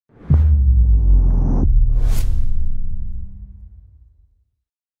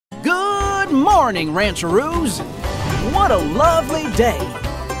morning, Rancheroos! What a lovely day!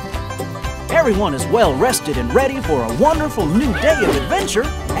 Everyone is well rested and ready for a wonderful new day of adventure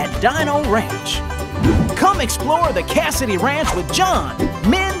at Dino Ranch. Come explore the Cassidy Ranch with John,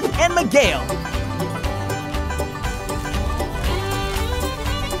 Min, and Miguel.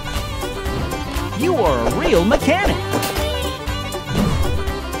 You are a real mechanic.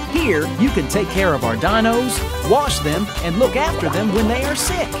 Here, you can take care of our dinos, wash them, and look after them when they are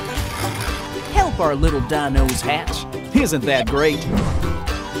sick. Help our little dinos hatch. Isn't that great?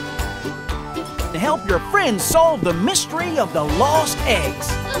 To help your friends solve the mystery of the lost eggs.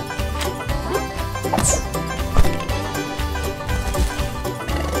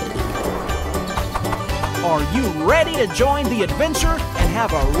 Are you ready to join the adventure and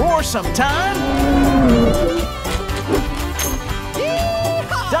have a roarsome time?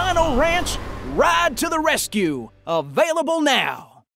 Dino Ranch, Ride to the Rescue, available now.